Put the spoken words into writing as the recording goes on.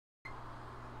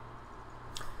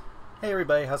Hey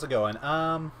everybody, how's it going?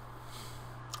 I'm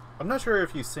not sure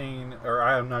if you've seen, or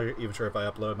I'm not even sure if I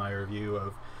uploaded my review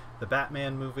of the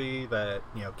Batman movie that,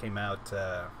 came out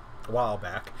a while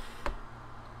back.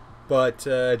 But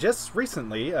just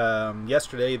recently,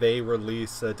 yesterday, they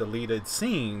released a deleted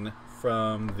scene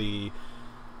from the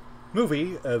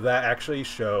movie that actually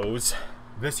shows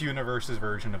this universe's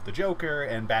version of the Joker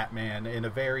and Batman in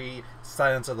a very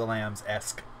Silence of the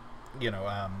Lambs-esque,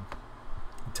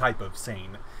 type of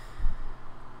scene.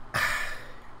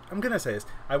 I'm gonna say this.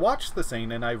 I watched the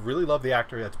scene and I really love the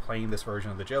actor that's playing this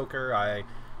version of the Joker.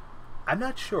 I'm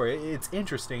not sure. It's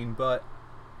interesting, but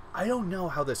I don't know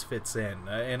how this fits in,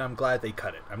 and I'm glad they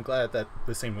cut it. I'm glad that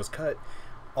the scene was cut.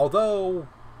 Although,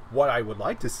 what I would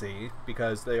like to see,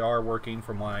 because they are working,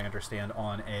 from what I understand,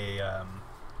 on a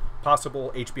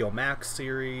possible HBO Max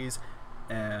series,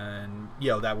 and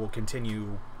that will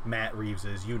continue Matt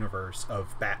Reeves' universe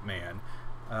of Batman.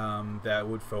 That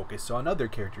would focus on other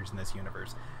characters in this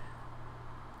universe.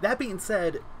 That being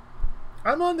said,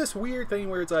 I'm on this weird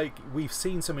thing where it's like, we've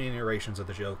seen so many iterations of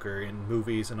the Joker in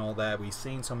movies and all that. We've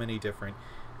seen so many different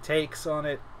takes on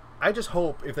it. I just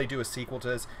hope if they do a sequel to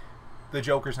this, the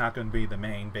Joker's not going to be the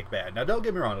main big bad. Now, don't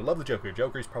get me wrong, I love the Joker.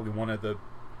 Joker's probably one of the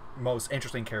most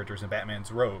interesting characters in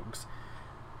Batman's rogues.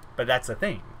 But that's the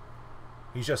thing.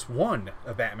 He's just one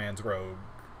of Batman's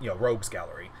rogues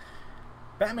gallery.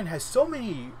 Batman has so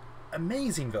many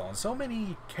amazing villains, so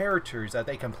many characters that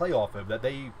they can play off of,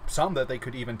 some that they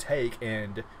could even take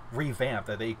and revamp,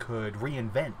 that they could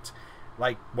reinvent,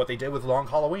 like what they did with Long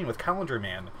Halloween with Calendar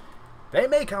Man. They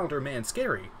made Calendar Man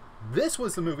scary. This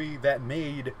was the movie that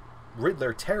made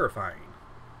Riddler terrifying.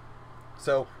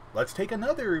 So let's take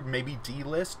another maybe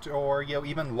D-list or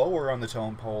even lower on the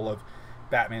tone pole of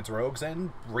Batman's rogues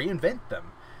and reinvent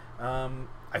them.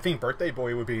 I think Birthday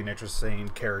Boy would be an interesting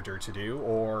character to do,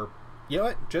 or, you know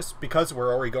what, just because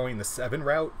we're already going the Seven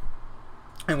route,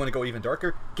 and want to go even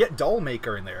darker, get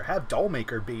Dollmaker in there. Have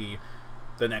Dollmaker be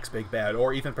the next big bad,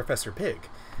 or even Professor Pig.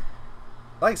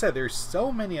 Like I said, there's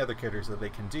so many other characters that they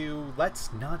can do.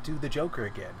 Let's not do the Joker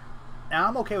again. Now,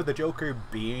 I'm okay with the Joker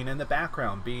being in the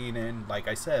background, being in, like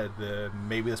I said,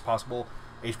 maybe this possible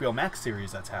HBO Max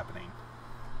series that's happening.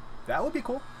 That would be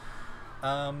cool.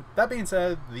 That being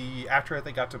said, the actor that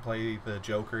they got to play the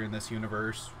Joker in this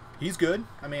universe, he's good.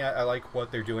 I mean, I like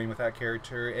what they're doing with that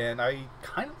character, and I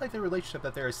kind of like the relationship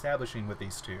that they're establishing with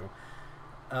these two.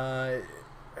 That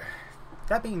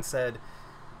being said,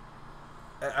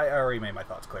 I already made my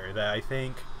thoughts clear, that I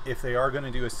think if they are going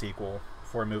to do a sequel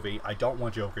for a movie, I don't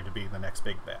want Joker to be the next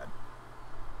big bad.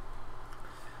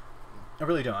 I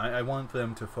really don't. I want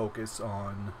them to focus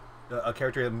on a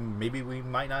character that maybe we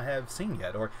might not have seen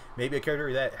yet, or maybe a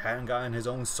character that hadn't gotten his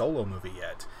own solo movie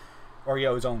yet, or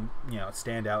his own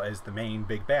standout as the main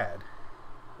big bad.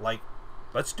 Like,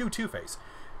 let's do Two-Face.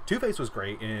 Two-Face was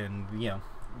great in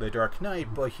The Dark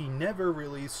Knight, but he never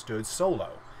really stood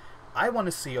solo. I want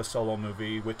to see a solo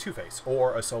movie with Two-Face,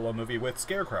 or a solo movie with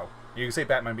Scarecrow. You can say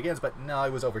Batman Begins, but no,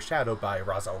 it was overshadowed by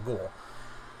Ra's al Ghul.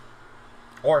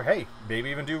 Or hey, maybe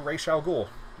even do Ra's al Ghul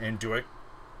and do it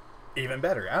even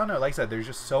better. I don't know, like I said, there's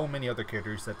just so many other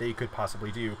characters that they could possibly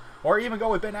do. Or even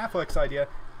go with Ben Affleck's idea,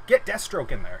 get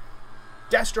Deathstroke in there.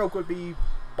 Deathstroke would be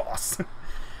boss.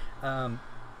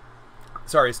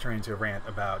 Sorry, it's turning into a rant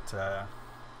about,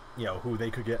 who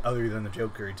they could get other than the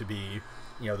Joker to be,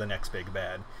 the next big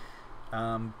bad.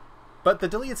 But the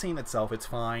deleted scene itself, it's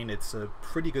fine. It's a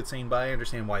pretty good scene, but I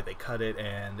understand why they cut it,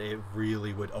 and it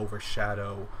really would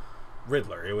overshadow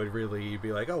Riddler. It would really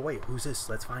be like, oh wait, who's this?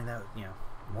 Let's find out,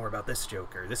 more about this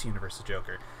Joker, this universe's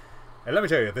Joker. And let me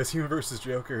tell you, this universe's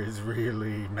Joker is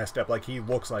really messed up. Like, he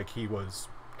looks like he was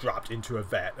dropped into a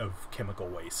vat of chemical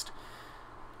waste.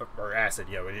 Or acid,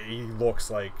 he looks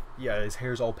like, his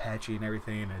hair's all patchy and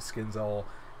everything, and his skin's all...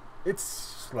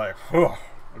 It's like,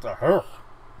 it's a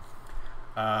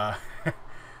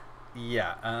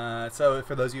so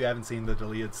for those of you who haven't seen the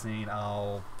deleted scene,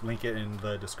 I'll link it in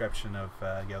the description of,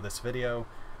 this video.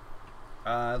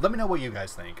 Let me know what you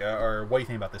guys think, or what you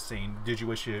think about this scene. Did you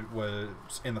wish it was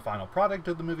in the final product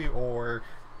of the movie, or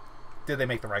did they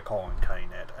make the right call in cutting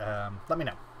it? Let me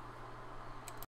know.